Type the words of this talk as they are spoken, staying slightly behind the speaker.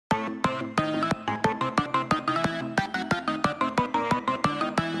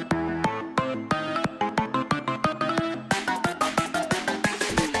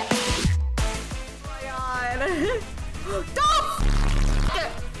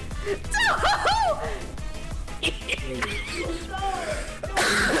What the fuck?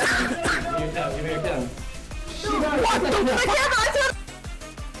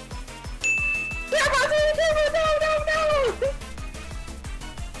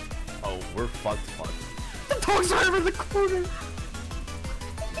 Oh, we're fucked. The dogs are in the corner.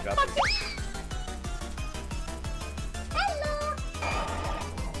 Hello.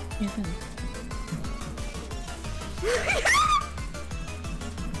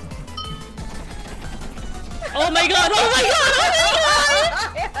 Oh my god! Oh my god! Oh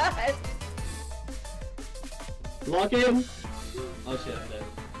my god! Lock in. Oh shit, I'm dead.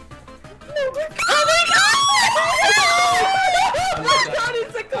 Oh my god! I'm that guy.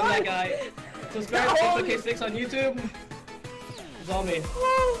 It's a I'm that guy. Subscribe to HK6 on YouTube. It's all me.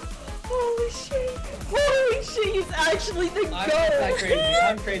 Holy shit! Holy shit! He's actually the I'm goat! that crazy.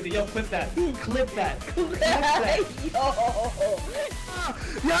 I'm crazy. Yo, clip that. Clip that. Clip that. Yo!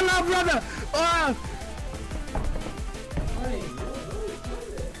 Yalla, brother! Ah!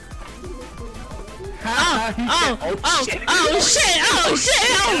 Oh shit!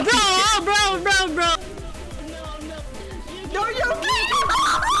 Oh bro! No, you're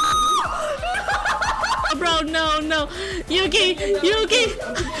Bro, no! Yuki! No!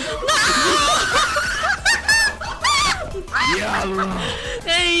 Yalla!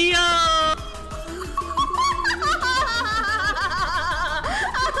 Hey yo!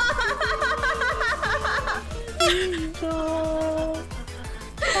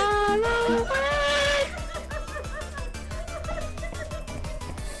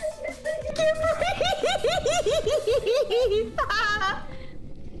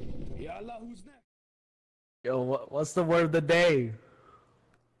 Yalla, who's next? Yo, what's the word of the day?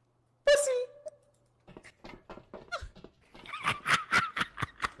 Pussy!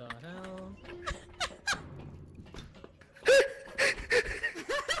 The hell?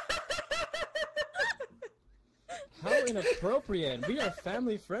 How inappropriate. We are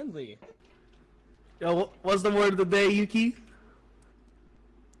family friendly. Yo, what's the word of the day, Yuki?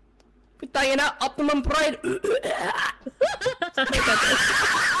 Pitangin na, optimum pride!